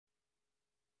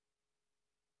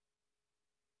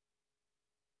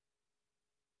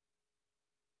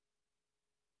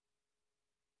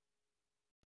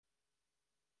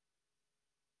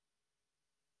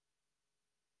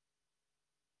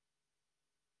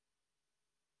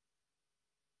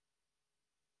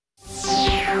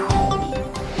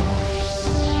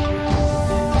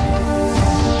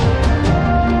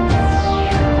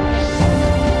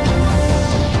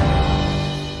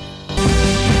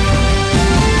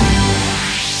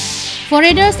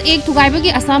Foreigners Act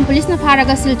Thugaibagi Assam Police na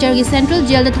Pharaga Silchar gi Central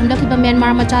Jail da thamlakiba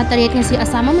Myanmar macha taret ngasi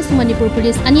Assam amasung Manipur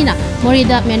Police anina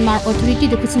Morida Myanmar Authority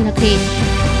da kusinakre.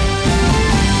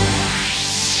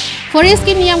 Forest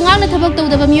ki niyam ngang na thabak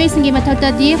tawdaba miyoi singi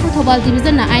mathakta DF Thobal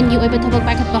Division na ain gi oiba thabak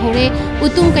paikhatpa hore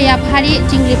utum kaya phari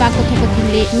chingli ba ko thoba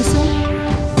thimle musung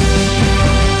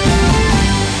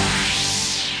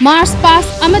Mars Pass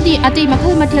amadi atei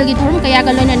makhal mathel gi thorum kaya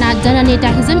ga loina na jananeta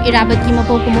hizam irabat ki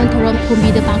mapo kumon thorum khumbi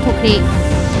da pangthokre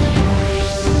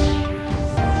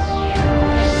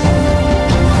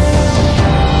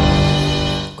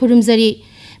Kurumzari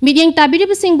Midyang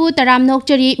tabirib singbu taram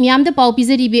nokchari miyam da pau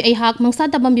pizari bi aihak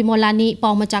mangsa tabam bimolani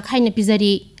pau macha khaina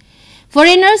pizari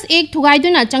Foreigners Act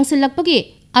thugaiduna changsilakpagi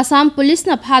Assam Police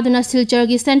na phaduna Silchar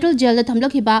gi Central Jail da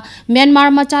thamlakhiba Myanmar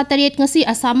macha taret ngasi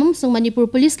Assam sung Manipur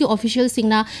Police ki official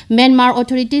singna Myanmar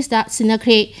authorities da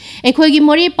sinakre ekhoi gi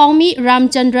mori paumi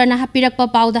Ramchandra na hapirakpa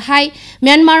pau da hai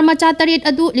Myanmar macha taret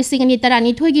adu lisingani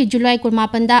tarani thoi gi July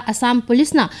 18 da Assam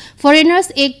Police na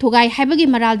Foreigners Act thugai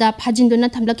haibagi maralda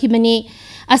phajinduna thamlakhibani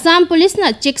Assam Police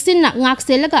na cheksin na ngak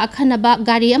selaga akhanaba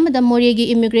gari amada More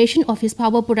gi Immigration Office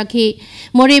phawa purakhi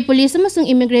More Police amasung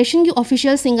Immigration gi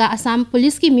official singa Assam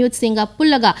Police ki mute singa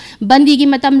pullaga bandi gi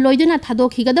matam loiduna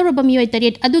thadokhigadorba miyoi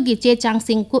taret adugi che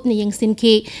changsing kupni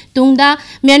yengsinki tungda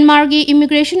Myanmar gi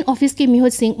Immigration Office ki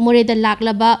mihut sing More da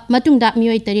laklaba matungda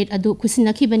miyoi taret adu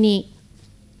khusinakhibani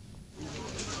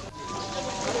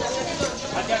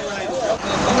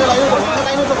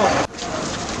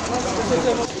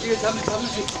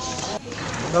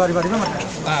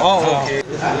okay.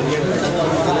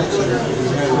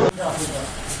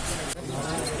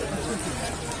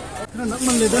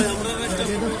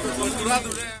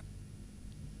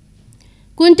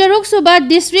 Kuntaruk Suba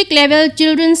District Level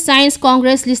Children's Science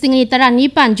Congress listing ni tara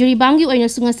nipan juribam gi oina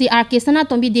sungasi RK Sana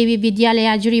Tombi Devi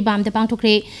Vidyalaya juribam de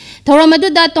pangthokre thoramadu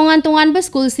da tongan ba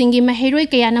school singi maheroi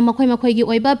kayana makhoi gi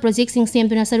oiba project sing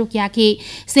semduna saruk yaki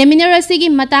seminar asigi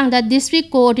matang da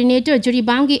district coordinator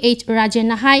juribam gi H Rajan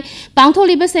na hai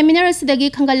pangtholiba seminar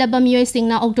asidagi khangalaba miyoi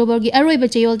singna October gi aroiba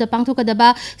chayol da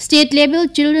pangthokadaba state level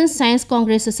Children's Science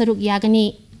Congress saruk yagani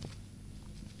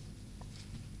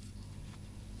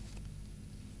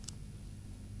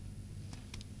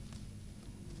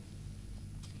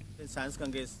Science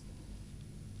Congress.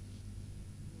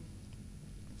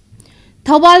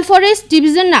 Thawal Forest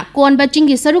Division na konba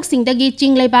chingi saruk singdagi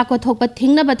chinglaiba ko thokpa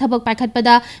thingnaba thabak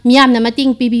paikhatpada miyamna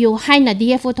mating pibiyo haina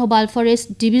DFO Thawal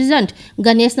Forest Division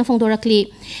Ganesh na phongdorakli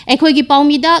ekhoi gi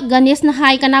paumida Ganesh na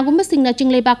hai kanagumba singna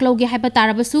chinglaiba klogi haiba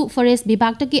tarabasu Forest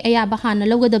Bibhag taki aya bahana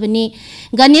logadabani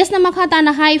Ganesh na makhata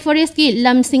na hai Forest ki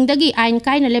lam singdagi ain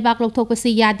kaina lebak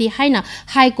lokthokpasi yadi haina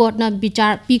High Court na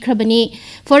bichar pikhrabani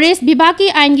Forest Bibhag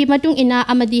ki ain gi matung ina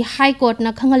amadi High Court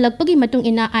na khangalakpagi matung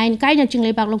ina ain kaina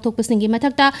chinglaiba lokthokpasingi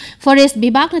mathakta Forest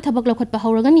Bibhag na thabak lokhatpa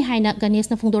hauragani haina Ganesh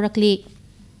na phongdorakli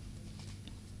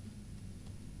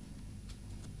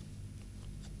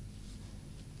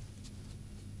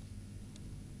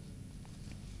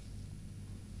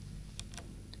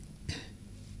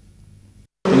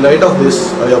In light of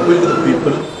this, I appeal to the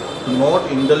people to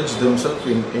not indulge themselves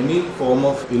in any form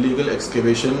of illegal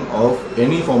excavation of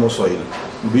any form of soil,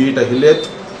 be it a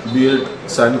hillet, be it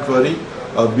sand quarry,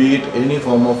 or be it any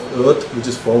form of earth which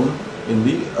is found in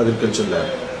the agricultural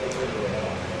land.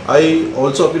 I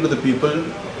also appeal to the people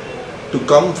to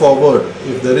come forward.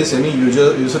 If there is any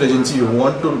user agency who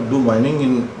want to do mining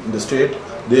in the state,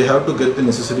 they have to get the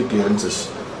necessary clearances.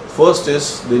 First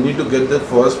is they need to get the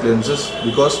forest clearances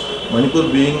because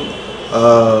Manipur being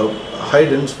high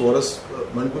dense forest,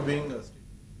 Manipur being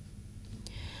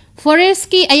Forest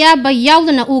ki ayaba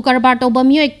yaudana u karbar toba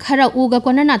miyoi khara uga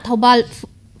konana Thawal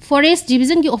Forest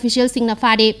Division ki official singna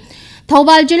fare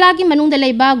Thawal Jila ki manung da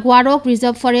leiba Gwarok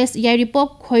Reserve Forest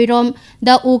Yairipok Khoirom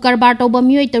da u karbar toba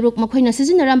miyoi taruk makhoina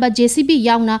sizinaramba JCB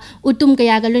yauna utum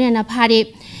kaya ga loina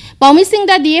phare Paumi sing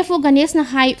da DFO Ganesh na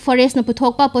hai Forest na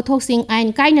puthokpa pothok sing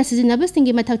ain kaina sizinaba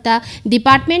singi mathakta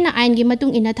department na ain gi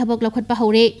matung ina thabak lokhatpa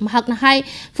hore mahak na hai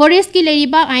Forest ki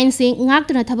leiriba ain sing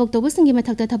ngaktuna thabak tobu singi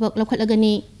mathakta thabak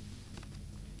lokhatlagani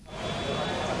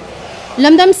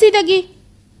Lamdam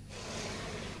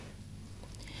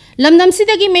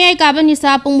sidagi mayai kaba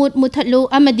nisa pungmut muthatlu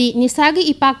amadi nisagi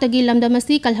ipaktagi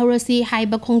lamdamasi kalhorasi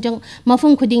haiba khongjang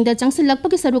mafum khudingda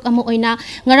changsilakpagi saruk ama oina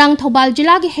ngarang Thawal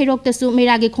Jila gi Herok tasu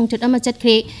meragi khongchat ama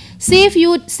chatkre Safe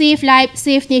Youth, Safe Life,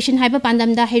 Safe Nation haiba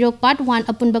pandamda Herok Part 1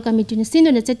 apunba committee na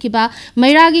sinduna chatkiba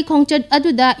Mairagi khongchat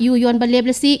aduda yu yonba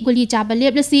leblasi guli chaba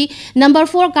leblasi number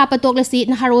 4 kapatoklasi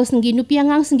naharos ngi nupi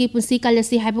angang singi punsi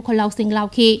kalasi haiba kholau sing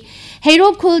lauki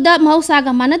Herok khulda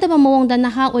mahausaga manadaba mawongda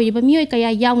naha oiriba mioi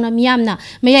kaya yauna miyamna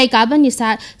mayai kaba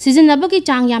nisa sizinabagi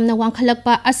chang yamna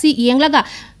wangkhalakpa asi yenglaga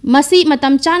Masi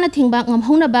matam chana thingba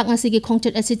ngamhona ba ngasi gi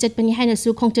khongchat asi chatpani haina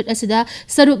su khongchat asida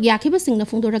saruk yakhiba singna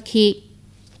phungdorakhi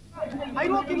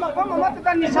Airo ki mafam amat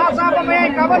nisa saba mai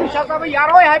kaba nisa saba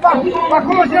yaroi haiba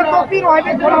pakho se topi ro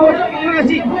haibe kholawo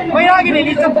ngasi mairagi ne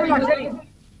lisa pun laksari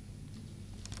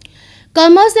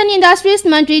Commerce and Industries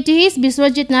Mantri Tihis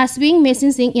Biswajit Naswing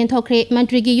Mason Singh Yenthokre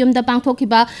Mantri gi yumda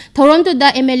pangthokiba Toronto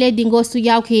da MLA Dingo su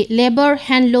yauki Labor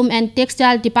Handloom and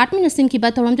Textile Department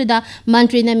singkiba Toronto da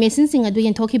Mantri na Mason Singh adu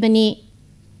yenthokibani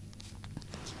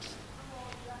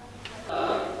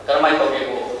Karamai toke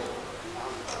ko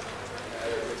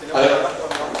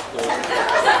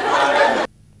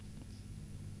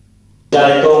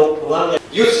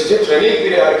youth is training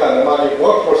period ka namani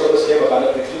workforce of scheme ka na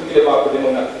field ke ba ko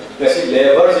demona nasi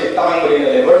labor se tang mari na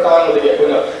labor tang mari ko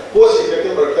na post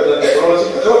effective worker na technology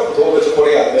ka jo do ko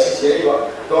choria nasi seri ba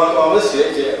to an ma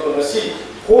se je to nasi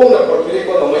home na ko pire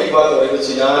ko na mai ba to ri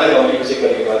china na mai ko se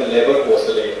kare ba labor post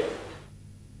le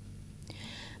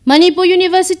Manipur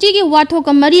University ki wathok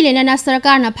mari lenana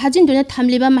sarkar na phajinduna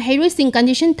thamliba mahairoi sing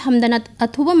condition thamdana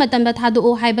athuba matamda thadu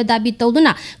o haiba dabi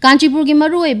tawduna Kanchipur gi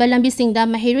maroi balambi singda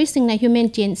mahairoi singna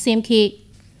human chain semki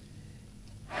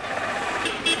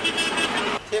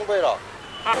thengboiro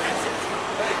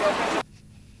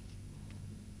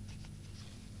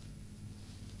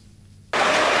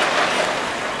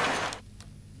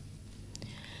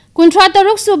Kuntra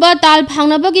taruk suba tal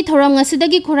phangnabagi thoram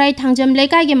ngasidagi khorai thangjam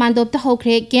lekai ge mandop ta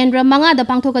hokre kendra manga da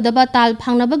pangthokadaba tal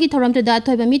phangnabagi thoram tu da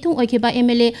thoiba mithung oikhiba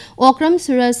MLA Okram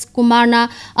Suras Kumarna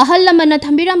ahal lamana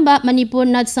thambiramba Manipur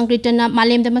Nat Sankritana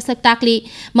malem da masak takli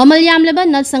mamal yamleba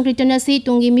Nat Sankritana si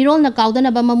tungi mirol na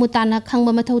kaudana ba mamutana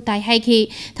khangba mathau tai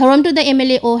haiki thoram tu da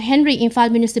MLA O Henry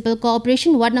Imphal Municipal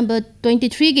Corporation Ward number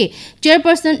 23 ge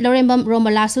chairperson Lorembam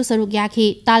Romalasu saruk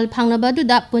yaki tal phangnaba du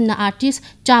da punna artist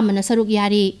chamana saruk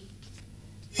yari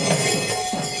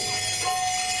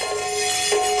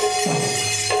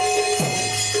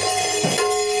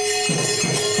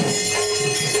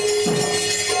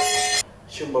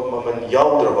Maman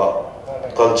yaudraba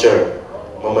culture,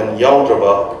 maman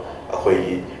yaudraba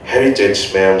akoi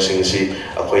heritage mayam singsi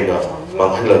akoi na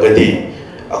manghanlagadi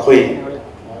akoi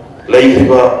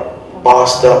laiba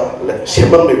pasta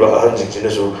sembang liba ahan singsi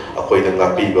akoi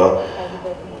na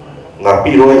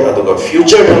ngapiroi aduga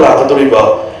future la kadoriba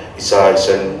isa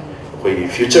isan akoi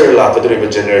future la kadoriba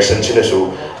generation sinasu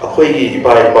akoi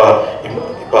iba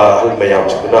hal mayam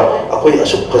sikuna akoi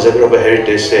asuk khajagraba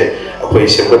heritage se akoi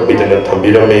sembat bidana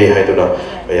thambirame haiduna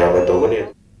mayam na tawani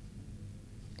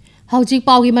Haujik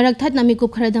Pao gi marak that nami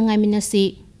kup khara dangai minasi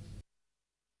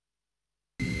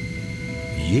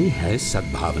ये है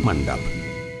सद्भावना मंडप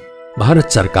भारत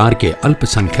सरकार के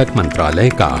अल्पसंख्यक मंत्रालय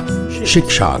का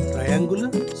शिक्षा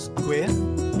ट्रायंगुलर स्क्वायर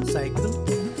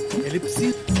साइकिल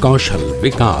एलिप्सिस कौशल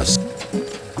विकास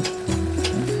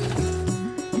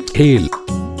खेल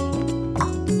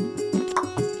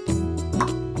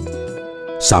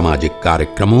सामाजिक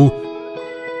कार्यक्रमों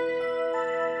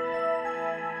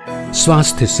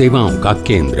स्वास्थ्य सेवाओं का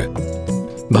केंद्र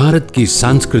भारत की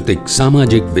सांस्कृतिक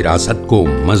सामाजिक विरासत को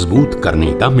मजबूत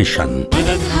करने का मिशन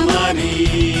मदद हमारी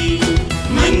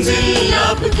मंजिल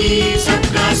आपकी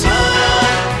सबका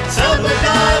साथ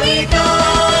सबका विकास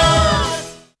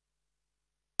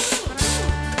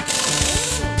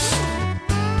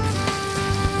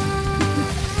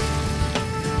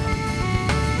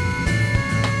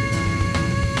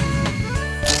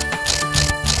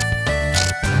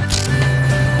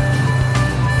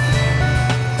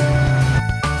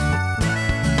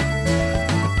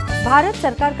भारत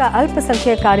सरकार का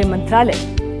अल्पसंख्यक कार्य मंत्रालय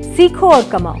सीखो और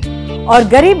कमाओ और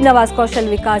गरीब नवाज कौशल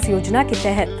विकास योजना के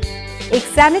तहत एक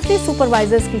सैनिटरी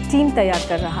सुपरवाइजर्स की टीम तैयार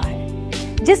कर रहा है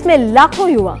जिसमें लाखों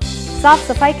युवा साफ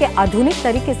सफाई के आधुनिक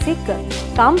तरीके सीखकर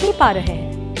काम भी पा रहे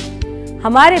हैं।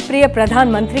 हमारे प्रिय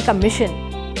प्रधानमंत्री का मिशन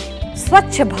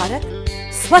स्वच्छ भारत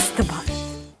स्वस्थ Bharat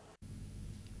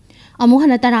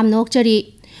Amuhana taram nokchari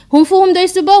Humfu humdoi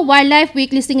suba Wildlife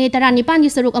Week listing tarani pan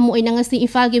saruk amu inangasi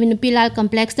Imphal gi Manipuri Pao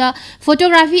complex da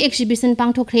photography exhibition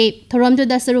pangthokre thorom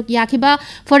da saruk yakhiba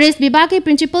forest vibhag ke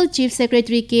principal chief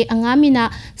secretary ke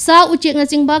angamina sa uchek na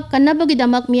chingba kanabagi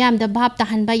damak miam da bhab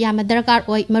tahanba yama darkar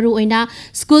oi maru oina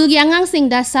school gi angang sing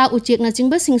da sa uchek na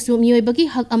chingba singsu mioi bagi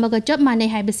hak amaga chap mane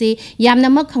haibase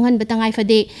yamna mak khangan batangai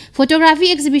fade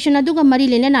photography exhibition aduga mari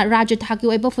lenena rajya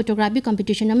thaki oiba photography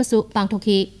competition amasu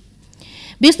pangthokhi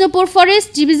Bisnupur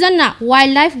Forest Division na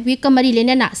Wildlife Week kamari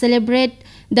lenena celebrate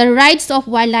the rights of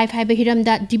wildlife haiba hiram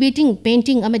da debating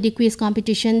painting amadi quiz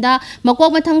competition da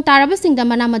makok mathang taraba sing da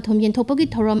mana mathum yen thopagi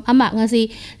thorom ama ngasi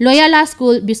Loyala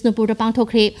School Bisnupur da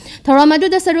pangthokre thorom adu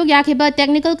da saruk yakheba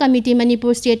technical committee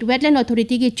Manipur State Wetland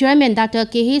Authority gi chairman Dr.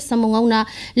 K.H. Samungawna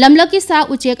lamlaki sa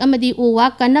uchek amadi uwa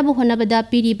kanabu honabada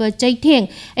piriba chaitheng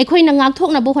ekhoi na ngak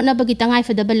thokna bo honaba gi tangai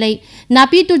fadaba lei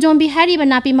napi tu jombi hari ba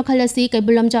napi makhalasi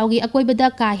kaibulam jawgi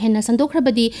akoibada ka henna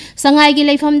sandokhrabadi sangai gi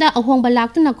leifam da ahong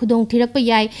balak na khudong thirak pa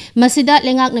Masida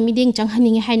lengak na miding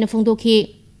changhaningi haina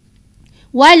phongdokhi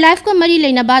Wildlife ka mari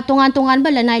leinaba tongan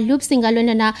balanai loop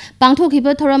singalona na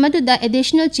pangthokhiba thoramadu da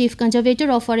additional chief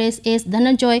conservator of forest S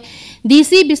Dhananjoy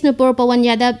DC Bisnupur Pawan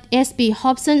Yadav SP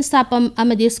Hobson Sapam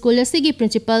amadi school asigi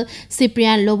principal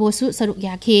Cyprian Lobosu saruk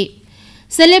yakhi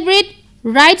Celebrate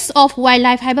Rights of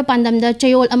Wildlife haiba pandam da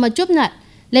chayol amachupna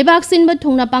Lebak sinba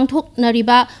thungna pangthok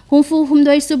nariba humfu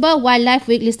humdoi suba Wildlife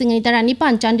Week listing ni tarani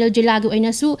pan Chandel jila gi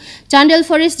oina su Chandel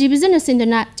Forest Division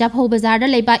asindana Japho Bazar da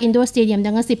leba indoor stadium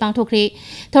da ngasi pangthokre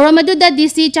thoramadu da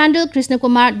DC Chandel Krishna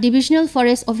Kumar Divisional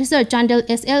Forest Officer Chandel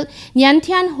SL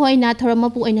Nyanthian hoina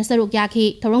thoramapu oina saruk yakhi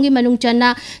thorongi manung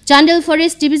channa Chandel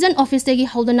Forest Division Office gi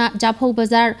hodana Japho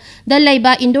Bazar da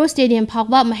leba indoor stadium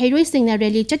phakba mahairoi singna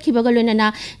rally chakhibaga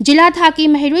lonana jila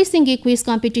thaki mahairoi singi quiz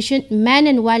competition man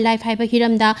and wildlife haiba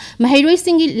hiram Mahairoi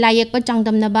Singi Layak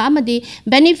Pachangdam Naba Amadi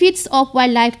benefits of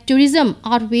wildlife tourism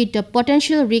outweigh the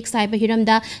potential risks Saiba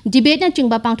Hiramda debate na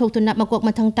chingba pangthok tunap makok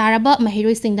mathang taraba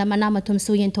Mahairoi Singda mana mathum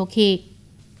suyen thokhi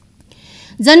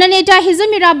Jananeta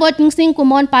Hizam Irabot Ngsing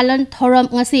Kumon Palan Thoram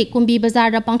Ngasi Kumbi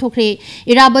Bazar da pangthokre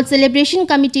Irabot Celebration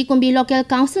Committee Kumbi Local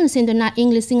Council Sinduna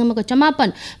English Singamaga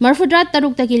Chamapan Marfudra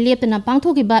Taruk Taki Lepna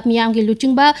Pangthokiba Miyamgi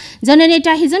Luchingba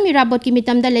Jananeta Hizam Irabot Ki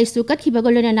Mitamda Laisu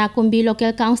Kathibagolana Kumbi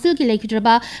Local Council Ki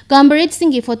Laikhidraba Comrade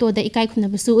Singi photo da ikai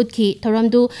khunabsu utki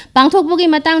Thoramdu Pangthokbogi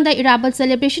Matang da Irabot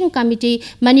Celebration Committee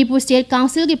Manipur State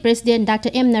Council Ki President Dr.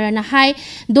 M Narana Hai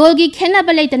Dolgi Khena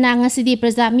Balaitana Ngasidi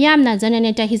Praja Miyamna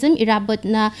Jananeta Hizam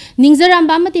Irabot na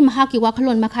ningzaramba mati mahaki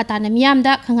wakhalon makhata na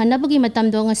miyamda khanganabagi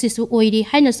matamdo ngasisu oiri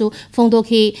hainasu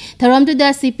phongdokhi tharamdu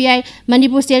da CPI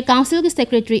Manipur State Council ki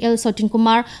Secretary L Sotin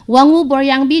Kumar Wangu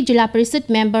Boryangbi Jila Parishad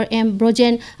Member M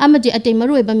Brojen amadi atei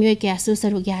maruiba miyoi kyasu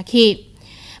saruk yakhi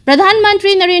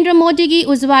Pradhanmantri Narendra Modi gi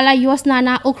Ujwala Yojana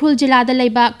na Ukhrul Jila da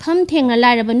leiba kham thengna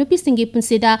lairaba nupi singi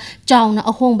punsida chawna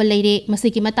ahongba leire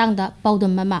masiki matangda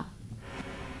paudam mama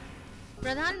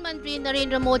Pradhanmantri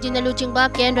Narendra Modi na luchingba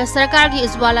Kendra Sarkar gi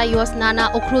Ujwala Yojana na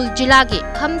Ukhrul Jila gi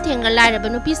kham thengna lairaba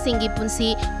nupi singi punsi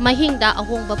mahingda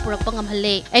ahongba purakpa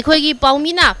ngamhalle aikhoi gi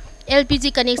paumina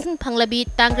LPG connection phanglabi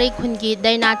Tangrei khungi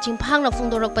Daina chingphang na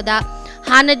phungdorakpada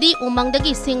Hanadi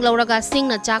umangdagi sing lauraga sing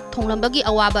na chak thonglambagi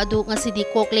awaba adu ngasidi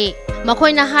kokle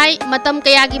makhoina hai matam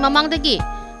kayagi mamangdagi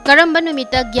karamba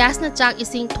numita gas na chak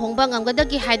ising thongba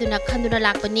ngamgadagi haiduna khanduna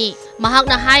lakpani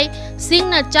mahakna hai sing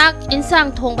na chak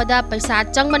insang thongbada paisa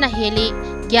changbana heli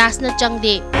gas na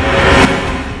changde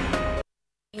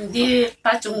indi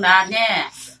pachungna ne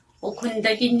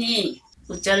ukhundagi ni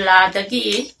ujalladagi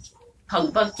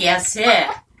phangba gas se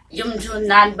yumju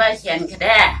nanba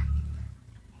hiankhre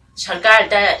Sarkar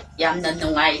da yamna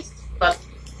nungai pa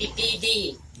PPD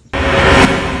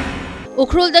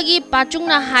Ukhrul dagi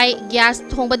pachungna hai gas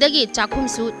thongbadagi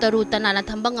chakhumsu taru tanana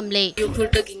thambang amle Ukhrul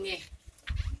dagi ne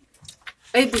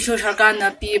ai bisho sarkar na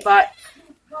pi ba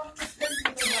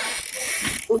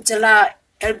ujala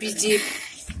LPG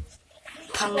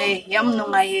phangne yam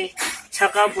nungai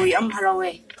sarkar bu yam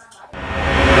harawe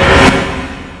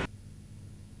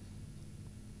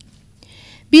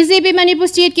BJP Manipur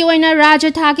State ki oina Rajya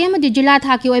Thake amadi Jila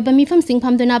Thake oiba mifam sing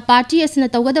phamduna party asina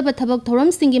tawgadaba thabak thoram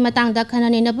singi matangda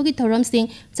khanane nabugi thoram sing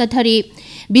chathari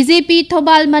BJP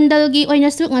Thobal Mandal gi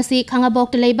oina su ngasi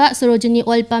khangabok leiba Sorojini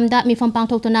Oil Pump da mifam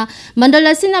pangthoktuna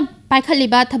mandal asina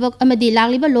paikhalliba thabak amadi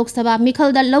lagliba Lok Sabha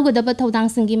mikhalda logadaba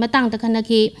thodang singi matangda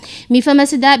khanaki mifam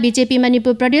asida BJP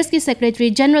Manipur Pradesh ki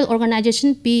Secretary General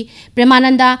Organization P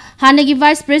Premananda Hanagi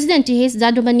Vice President T.H.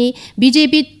 Zadubani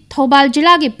BJP Thobal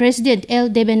Jila ki President L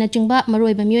Debena Chingba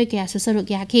Maroiba Miyoi Kaya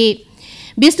Saruk Yaki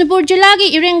Bisnupur Jilla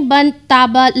ki Irengban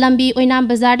Taba Lambi Oinam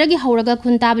Bazar dagi hauraga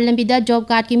khun taba lambi da job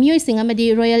card ki mioi singa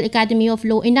madi Royal Academy of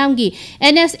Law Inam gi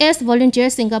NSS volunteer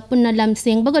singa punna lam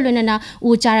sing bagalona na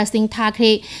uchara sing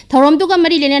thakre thorom duga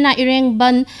mari lenena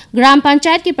Irengban Gram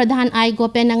Panchayat ki pradhan ai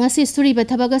gopen ngasi suri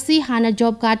bathabagasi hana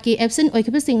job card ki absent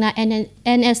oikhiba singna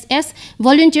NSS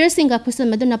volunteer singa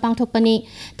phusan maduna pangthokpani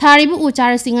tharibu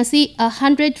uchara singasi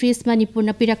 100 trees Manipur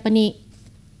na pirakpani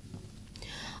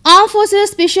Armed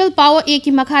Forces Special Power A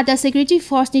ki makhada Security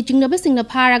Force ni jingnaba singna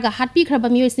pharaga hatpi khraba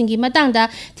mioi singi matangda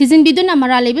thizin biduna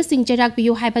mara leba sing cherak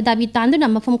piu haibada bi tanduna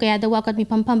mafam kaya da wakat mi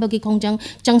phampam bagi khongjang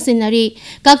changsinari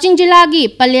Kakching Jilla gi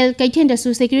Palel Kaithen da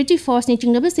su Security Force ni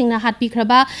jingnaba singna hatpi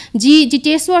khraba G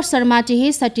Jiteswar Sharma TH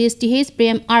Satish TH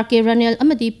Prem RK Ranel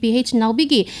amadi PH Naubi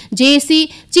gi JC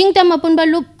Chingtam apunba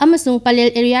loop amasung Palel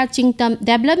Area Chingtam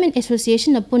Development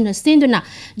Association apun sinduna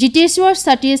Jiteswar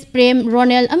Satish Prem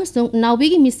Ranel amasung Naubi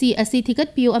gi si asi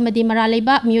thikat piu amadi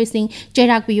maralaiba mioi sing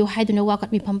cherak piu haiduna wakat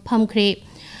mi pham khre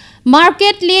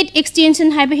Market Lead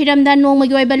Extension haiba hiramda nongma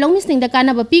yoiba longmi sing da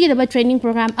kana ba pigidaba training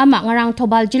program ama ngarang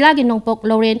Thobal Jilla gi Nongpok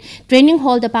Loren Training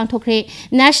Hall da pangthokre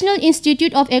National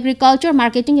Institute of Agriculture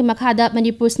Marketing gi makhada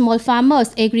Manipur Small Farmers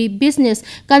Agri Business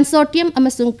Consortium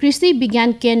amasung Krishi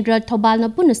Bigyan Kendra Thobal na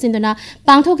pun sinduna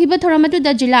pangthokiba thoramadu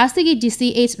da Jilla asigi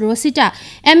GCH Rosita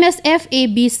MSF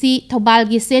ABC Thobal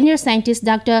gi Senior Scientist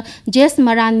Dr. Jess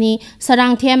Marani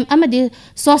Sarangthem amadi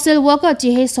Social Worker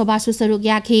Jihe Sobasu Saruk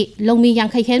yakhi longmi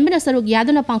yangkhai khen saruk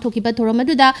yaduna pangthokiba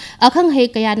thoramaduda akhang he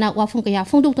kayana wafung kaya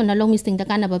phongdoktona longmi singda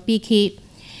kanaba pikhi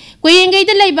Koyengei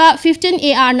da laiba 15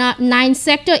 AR na 9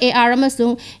 sector AR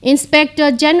amasung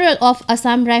Inspector General of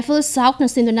Assam Rifles South na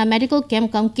sinduna medical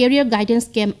camp kam career guidance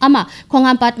camp ama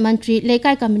Khongampat Mantri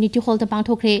Lekai Community Hall da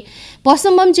pangthokre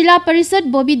Posambam Jilla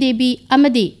Parishad Bobby Devi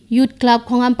amadi Youth Club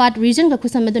Khongampat Region ga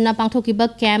khusamaduna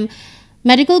pangthokiba camp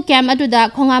Medical camp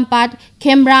aduda Khongampat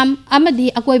Khemram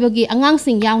amadi akoibagi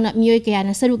angangsing yauna mioi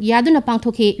kayana saruk yaduna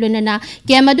pangthoki lonana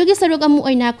camp adugi saruk amu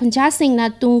oina khunja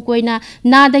singna tungkoina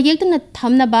nada yektana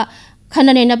thamnaba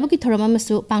khanane nabuki thorama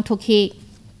masu pangthoki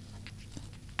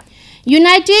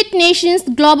United Nations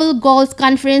Global Goals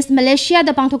Conference Malaysia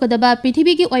da pangthokadaba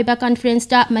Prithibi gi oiba conference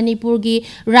da Manipur gi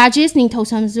Rajesh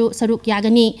Ningthausamju saruk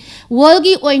yagani World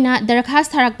gi oina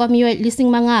darakhas tharakpa mioi lising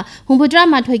manga humbudra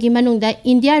mathoi gi manungda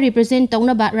India represent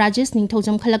taunaba Rajesh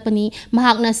Ningthausam khalakpani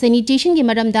mahakna sanitation gi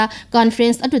maramda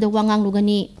conference atu da wangang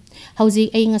lugani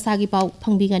hauji ai ngasa gi pau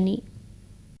phangbigani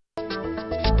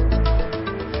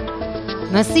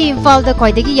Ngasi Imphal da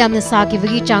khoidagi yamna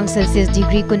sakibagi chang Celsius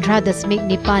degree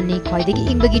 19.9 ni khoidagi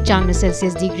ingbagi chang na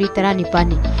Celsius degree 19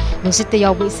 ni nusita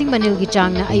yawbu ising manil gi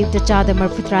chang na ayukta chada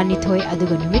marfutra ni thoi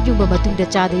aduga numit yumba matungda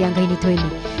chada yangai ni thoi ni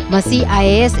masi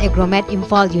IAS Agromet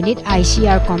Imphal Unit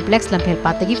ICR Complex Lamphel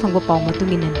patagi phangba paw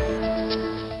matunginan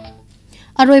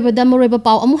Aroiba da moroiba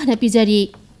paw amu hana pijari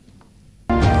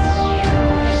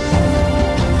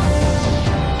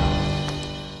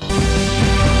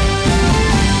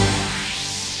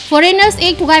Foreigners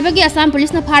Act thugaibagi Assam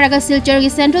Police na pharaga Silchar gi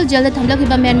Central Jail da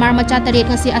thamlakiba Myanmar macha taret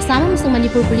ngasi Assam amsung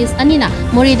Manipur Police anina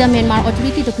morida Myanmar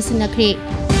authority to khusinakre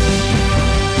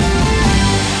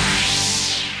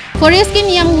Forest ki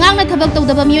niyam ngangna thabak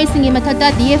tawdaba mioi singi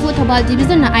mathata DFO Thobal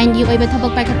Division na ain gi oiba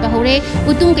thabak paikhatpa hore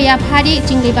utung kaya phari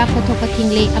chingleba khothokpa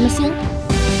thingle amasung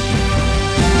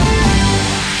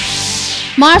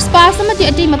Mars Pass amati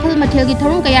ati makhal mathel gi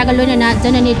thorum kaya ga loina na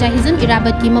Jananeta Hizam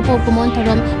Irabat ki mapo kumon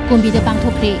thorom kombi da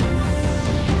pangthokre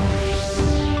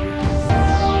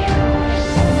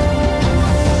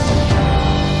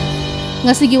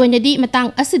Ngasigi wanadi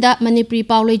matang asida Manipuri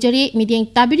Pao loijari midyang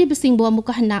tabiri bisingbo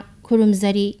amuka hana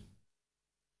khurumzari